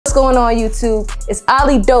What's going on YouTube? It's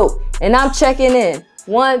Ali Dope and I'm checking in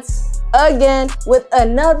once again with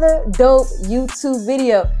another dope YouTube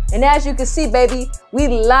video. And as you can see, baby, we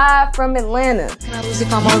live from Atlanta. My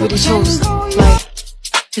music I'm already chose. Like,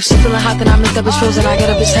 if she feeling hot then I make up a shows and I get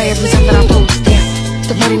up and say every time that I post. Yeah,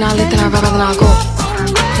 the party not lit then I'd rather than I go.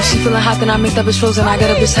 If she feeling hot then I make up a shows and I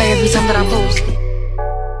get up and say every time that I post.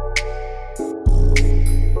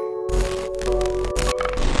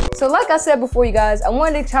 So like I said before, you guys, I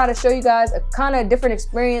wanted to try to show you guys a kind of different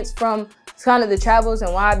experience from kind of the travels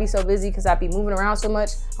and why I be so busy because I be moving around so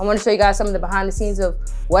much. I want to show you guys some of the behind the scenes of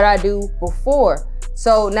what I do before.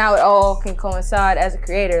 So now it all can coincide as a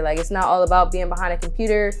creator. Like, it's not all about being behind a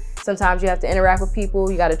computer. Sometimes you have to interact with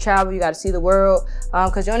people. You got to travel. You got to see the world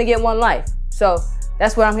because you only get one life. So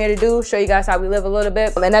that's what I'm here to do, show you guys how we live a little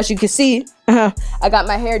bit. And as you can see, I got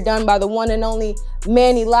my hair done by the one and only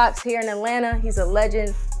Manny Locks here in Atlanta. He's a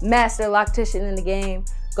legend, master loctician in the game.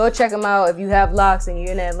 Go check him out if you have locks and you're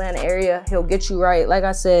in the Atlanta area. He'll get you right. Like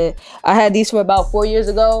I said, I had these for about 4 years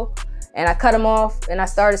ago and I cut them off and I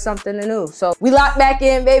started something new. So we locked back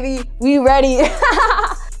in, baby. We ready.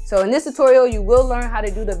 So in this tutorial, you will learn how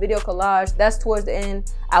to do the video collage. That's towards the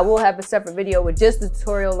end. I will have a separate video with just the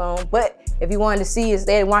tutorial alone, but if you wanted to see and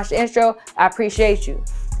stay and watch the intro, I appreciate you.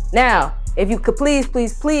 Now, if you could please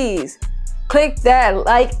click that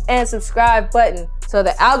like and subscribe button so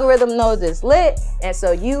the algorithm knows it's lit and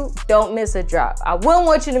so you don't miss a drop. I wouldn't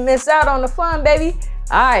want you to miss out on the fun, baby.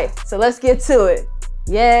 All right, so let's get to it.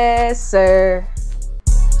 Yes, sir.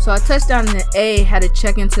 So I touched down in the A, had to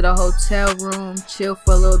check into the hotel room, chill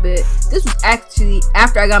for a little bit. This was actually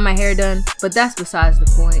after I got my hair done, but that's besides the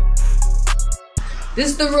point. This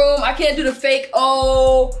is the room. I can't do the fake,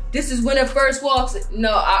 oh, this is when it first walks.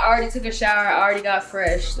 No, I already took a shower. I already got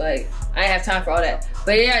fresh. Like, I ain't have time for all that.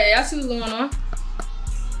 But yeah, y'all see what's going on.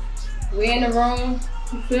 We in the room,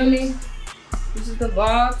 you feel me? This is the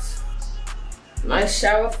vibes. Nice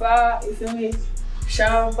shower vibe, you feel me?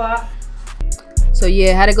 Shower vibe. So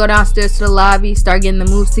yeah, had to go downstairs to the lobby, start getting the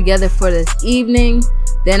moves together for this evening.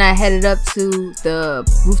 Then I headed up to the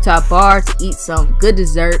rooftop bar to eat some good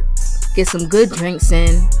dessert, get some good drinks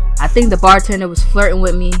in. I think the bartender was flirting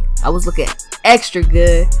with me. I was looking extra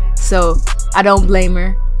good, so I don't blame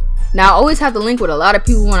her. Now I always have to link with a lot of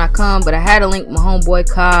people when I come, but I had to link with my homeboy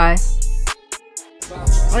Kai.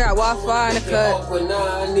 I got Wi-Fi in the cut.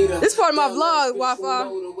 This part of my vlog, Wi-Fi.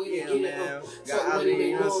 Yeah, man. Got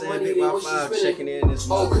Ali, you know what I'm saying? Big Wi-Fi checking in this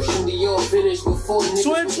morning.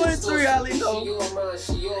 2023, Ali, though.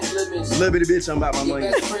 Little bitty bitch, I'm about my money.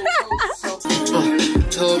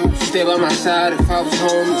 Told me stay by my side if I was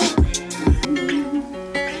homeless.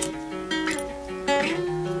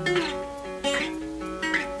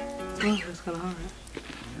 That's kind of hard.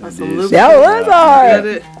 That was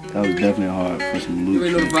hard. That was definitely hard for some loot. You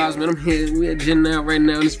already know the vibes, man. I'm here. We at Gin now, right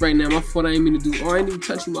now. This right now. My fault. I ain't mean to do. Oh, I ain't even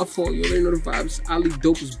touch you. My fault. You already know the vibes. Ali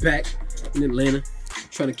Dope is back in Atlanta.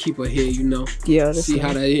 Trying to keep her here, you know. Yeah. See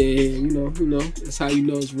how that. Yeah. You know. That's how you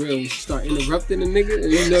know it's real. You start interrupting a nigga,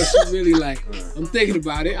 and you know she's really like, I'm thinking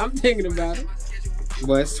about it. I'm thinking about it.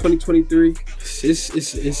 But it's 2023.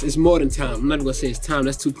 It's more than time. I'm not gonna say it's time.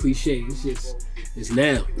 That's too cliche. It's just. It's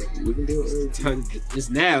now. We can do it. It's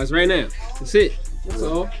now. It's right now. That's it. That's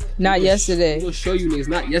all. Not yesterday. I'm gonna show you niggas.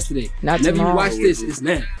 Not yesterday. Not Whenever tomorrow. you watch this, it's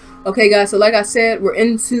now. Okay, guys. So like I said, we're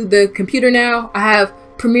into the computer now. I have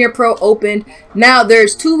Premiere Pro opened. Now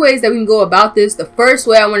there's two ways that we can go about this. The first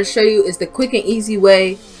way I want to show you is the quick and easy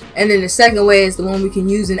way, and then the second way is the one we can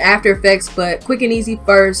use in After Effects. But quick and easy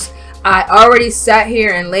first. I already sat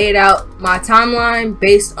here and laid out my timeline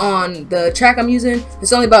based on the track I'm using.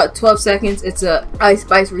 It's only about 12 seconds. It's a Ice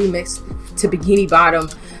Spice remix to Bikini Bottom.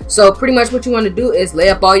 So pretty much what you want to do is lay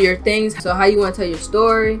up all your things. So how you want to tell your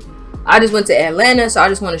story. I just went to Atlanta, so I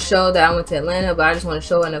just want to show that I went to Atlanta, but I just want to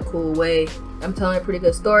show it in a cool way. I'm telling a pretty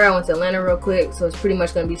good story. I went to Atlanta real quick, so it's pretty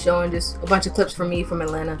much going to be showing just a bunch of clips from me from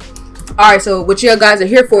Atlanta. Alright, so what you guys are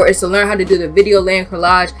here for is to learn how to do the video laying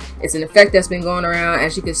collage. It's an effect that's been going around.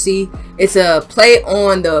 As you can see, it's a play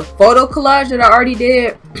on the photo collage that I already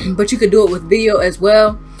did, but you could do it with video as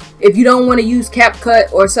well. If you don't want to use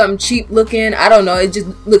CapCut or something cheap looking, I don't know, it just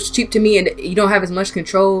looks cheap to me and you don't have as much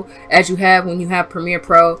control as you have when you have Premiere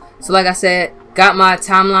Pro. So like I said, got my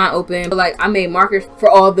timeline open. Like, I made markers for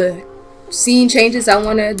all the scene changes I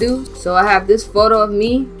want to do. So I have this photo of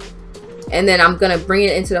me. And then I'm gonna bring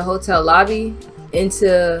it into the hotel lobby,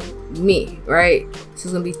 into me, right? So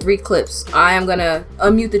it's gonna be 3 clips. I am gonna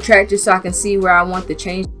unmute the track just so I can see where I want the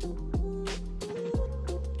change.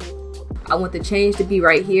 I want the change to be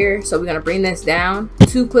right here. So we're gonna bring this down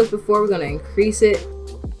 2 clips before. We're gonna increase it.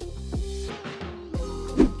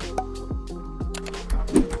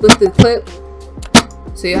 split the clip.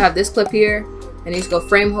 So you have this clip here, and you just go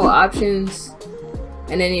frame hold options,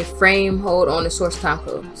 and then you frame hold on the source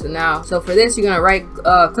timecode. So for this, you're gonna right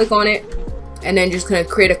click on it, and then just gonna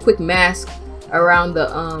create a quick mask around the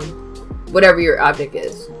whatever your object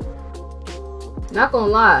is. Not gonna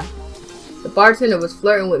lie, the bartender was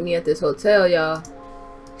flirting with me at this hotel, y'all.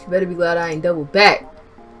 She better be glad I ain't double back.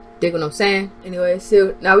 Dig what I'm saying? Anyway,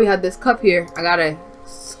 so now we have this cup here. I gotta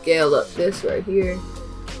scale up this right here.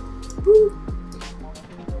 Boom.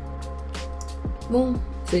 Boom.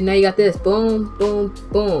 So now you got this. Boom, boom,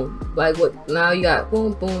 boom. Like what? Now you got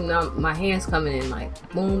boom, boom. Now my hand's coming in like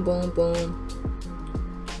boom, boom, boom.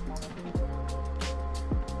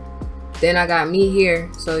 Then I got me here.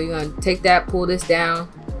 So you're gonna take that, pull this down.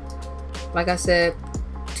 Like I said,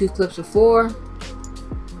 2 clips before.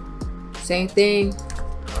 Same thing.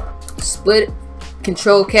 Split,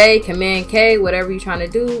 Control K, Command K, whatever you're trying to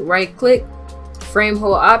do. Right click, frame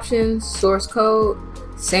hold options, source code.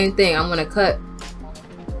 Same thing. I'm gonna cut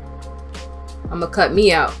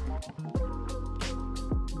me out.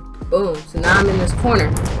 Boom. So now I'm in this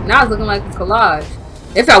corner. Now it's looking like a collage.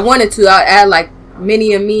 If I wanted to, I'd add like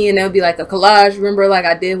mini of me, and it'll be like a collage. Remember, like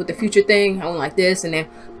I did with the future thing. I went like this, and then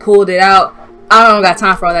pulled it out. I don't got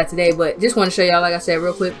time for all that today, but just want to show y'all, like I said,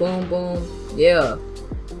 real quick. Boom, boom. Yeah.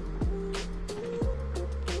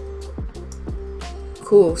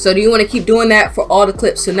 Cool. So do you want to keep doing that for all the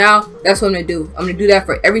clips? So now that's what I'm gonna do. I'm gonna do that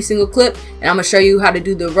for every single clip, and I'm gonna show you how to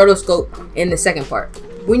do the rotoscope in the second part.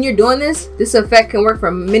 When you're doing this effect can work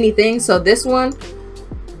for many things. So this one,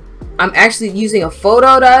 I'm actually using a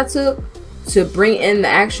photo that I took to bring in the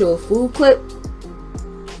actual food clip,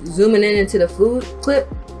 zooming in into the food clip,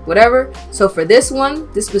 whatever. So for this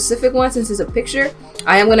one, this specific one, since it's a picture,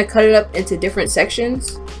 I am gonna cut it up into different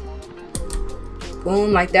sections.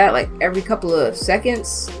 Boom, like that, like every couple of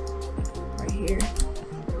seconds. Right here.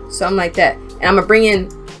 Something like that. And I'm gonna bring in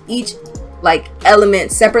each like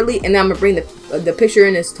element separately, and then I'm gonna bring the picture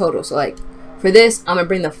in as total. So like for this, I'm gonna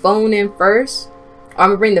bring the phone in first. Or I'm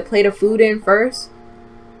gonna bring the plate of food in first.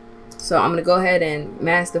 So I'm gonna go ahead and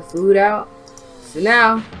mask the food out. So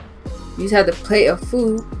now you just have the plate of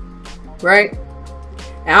food, right?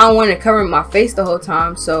 And I don't want to cover my face the whole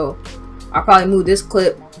time, so I'll probably move this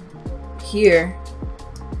clip here.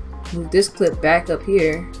 Move this clip back up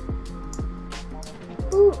here.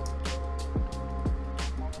 Ooh.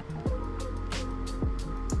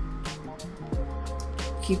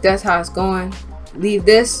 Keep that's how it's going. Leave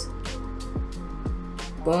this.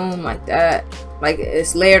 Boom, like that. Like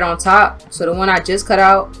it's layered on top. So the one I just cut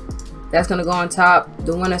out, that's gonna go on top.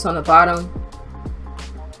 The one that's on the bottom,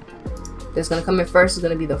 that's gonna come in first, is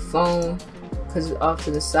gonna be the phone, because it's off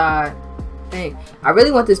to the side. Dang. I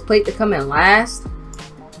really want this plate to come in last.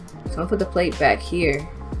 So I'm gonna put the plate back here.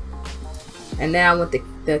 And then I want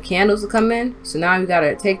the candles to come in. So now we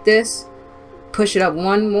gotta take this, push it up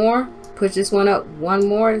one more, push this one up one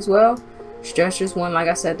more as well. Stretch this one, like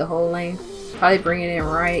I said, the whole length. Probably bring it in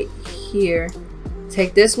right here.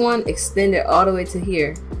 Take this one, extend it all the way to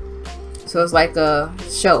here. So it's like a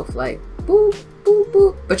shelf, like boop, boop,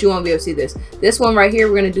 boop. But you won't be able to see this. This one right here,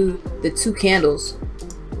 we're gonna do the 2 candles.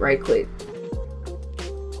 Right click.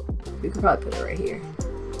 You could probably put it right here.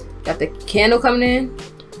 Got the candle coming in.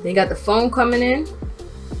 Then you got the phone coming in.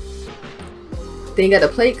 Then you got the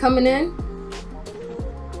plate coming in.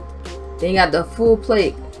 Then you got the full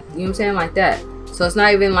plate. You know what I'm saying? Like that. So it's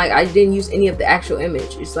not even like I didn't use any of the actual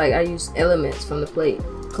image. It's like I used elements from the plate.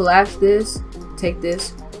 Collapse this. Take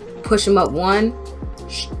this. Push them up one.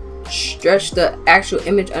 Stretch the actual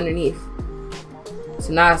image underneath.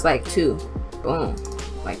 So now it's like 2. Boom.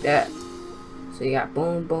 Like that. So you got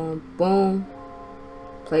boom, boom, boom.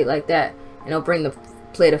 Plate like that. And it'll bring the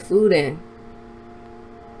plate of food in.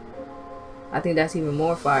 I think that's even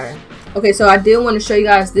more fire. Okay, so I did want to show you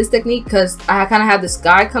guys this technique because I kind of have this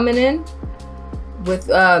guy coming in with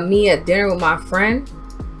me at dinner with my friend.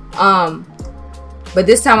 But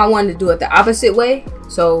this time I wanted to do it the opposite way.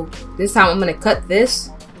 So this time I'm going to cut this.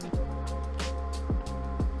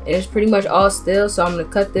 It's pretty much all still, so I'm going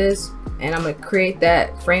to cut this. And I'm going to create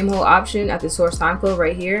that frame hold option at the source timecode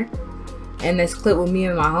right here. And this clip with me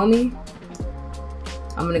and my homie.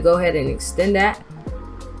 I'm going to go ahead and extend that.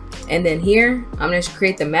 And then here, I'm going to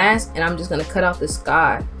create the mask. And I'm just going to cut out the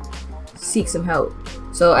sky. Seek some help.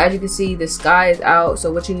 So as you can see, the sky is out.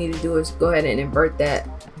 So what you need to do is go ahead and invert that.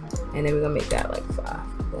 And then we're going to make that like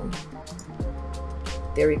 5. Boom.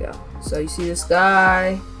 There we go. So you see the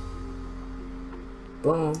sky.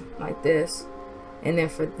 Boom. Like this. And then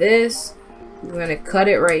for this, we're going to cut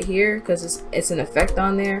it right here because it's an effect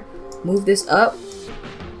on there. Move this up.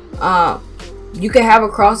 You can have a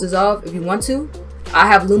cross dissolve if you want to. I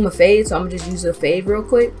have Luma Fade, so I'm gonna just use a fade real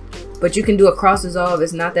quick. But you can do a cross dissolve.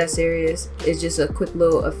 It's not that serious. It's just a quick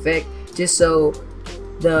little effect, just so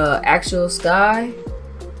the actual sky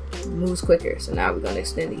moves quicker. So now we're gonna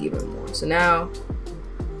extend it even more. So now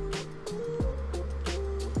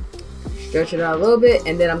stretch it out a little bit,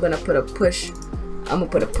 and then I'm gonna put a push. I'm gonna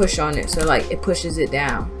put a push on it, so like it pushes it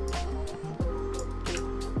down,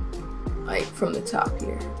 like from the top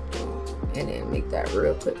here, and then make that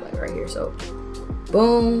real quick, like right here. So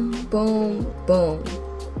boom, boom, boom.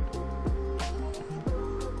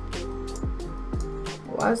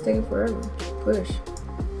 Why is it taking forever? Push.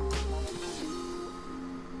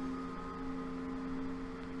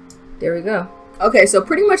 There we go. Okay, so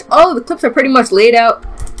pretty much all of the clips are pretty much laid out.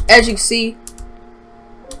 As you can see,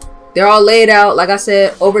 they're all laid out, like I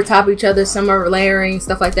said, over top of each other. Some are layering,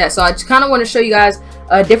 stuff like that. So I just kind of want to show you guys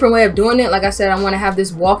a different way of doing it. Like I said, I want to have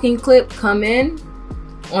this walking clip come in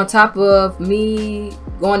on top of me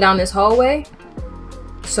going down this hallway.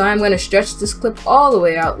 So I'm going to stretch this clip all the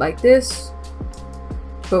way out like this.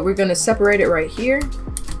 But we're going to separate it right here.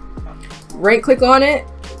 Right click on it,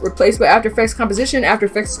 replace with After Effects composition. After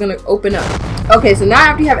Effects is going to open up. Okay, so now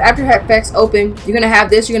after you have After Effects open, you're going to have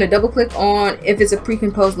this. You're going to double click on, if it's a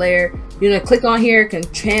pre-composed layer, you're going to click on here,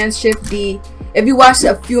 Command Shift D. If you watched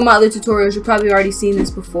a few of my other tutorials, you've probably already seen this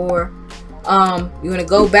before. You're going to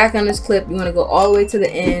go back on this clip. You're going to go all the way to the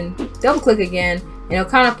end, double click again, and it'll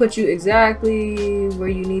kind of put you exactly where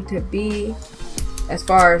you need to be as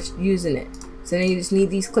far as using it. So then you just need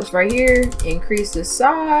these clips right here, increase the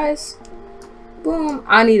size. Boom.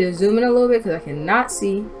 I need to zoom in a little bit because I cannot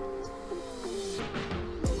see.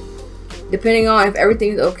 Depending on if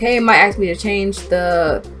everything's okay, it might ask me to change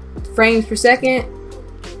the frames per second.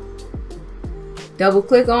 Double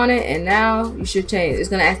click on it, and now you should change. It's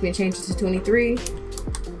gonna ask me to change it to 23.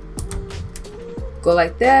 Go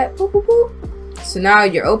like that. Boop, boop, boop. So now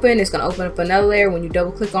you're open. It's gonna open up another layer when you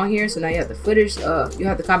double click on here. So now you have the footage. You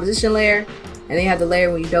have the composition layer, and then you have the layer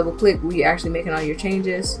when you double click where you're actually making all your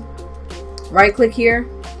changes. Right click here,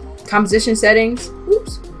 composition settings.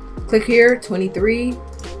 Oops. Click here, 23.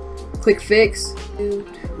 Quick fix,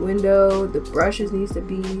 window, the brushes needs to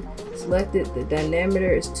be selected, the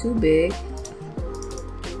diameter is too big.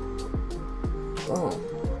 Boom.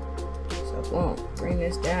 So boom, bring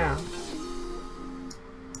this down.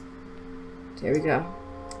 There we go.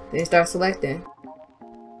 Then start selecting.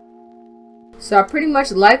 So I pretty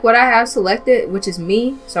much like what I have selected, which is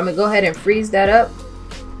me. So I'm gonna go ahead and freeze that up.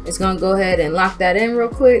 It's gonna go ahead and lock that in real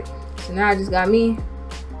quick. So now I just got me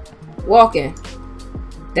walking.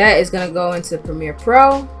 That is going to go into Premiere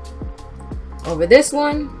Pro over this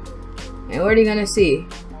one. And what are you going to see?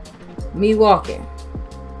 Me walking.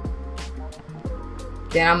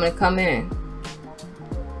 Then I'm going to come in.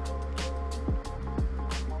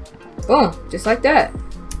 Boom. Just like that.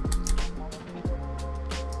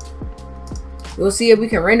 We'll see if we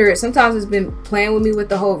can render it. Sometimes it's been playing with me with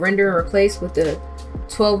the whole render and replace with the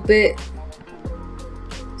 12-bit.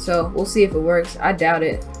 So we'll see if it works. I doubt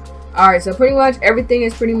it. Alright, so pretty much everything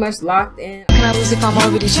is pretty much locked in. Can I lose if I'm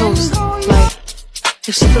already chose? Like,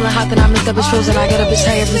 if she feeling hot, then I make that bitch frozen. I get up bitch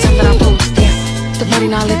tired every time that I post. Yeah, the party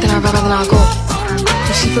not lit, then I'd rather not go.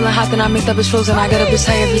 If she feeling hot, then I make that bitch frozen. I get up bitch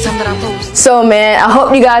tired every time that I post. So man, I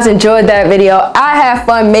hope you guys enjoyed that video. I have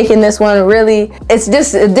fun making this one. Really, it's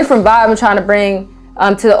just a different vibe I'm trying to bring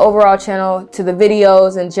to the overall channel, to the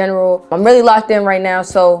videos in general. I'm really locked in right now,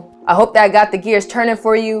 so I hope that I got the gears turning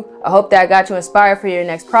for you. I hope that I got you inspired for your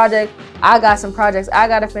next project. I got some projects I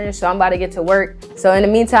gotta finish, so I'm about to get to work. So in the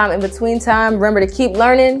meantime, in between time, remember to keep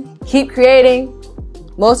learning, keep creating,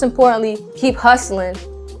 most importantly, keep hustling.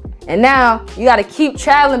 And now, you gotta keep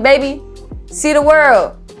traveling, baby. See the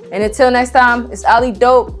world. And until next time, it's Ali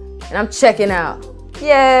Dope, and I'm checking out.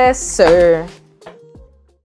 Yes, sir.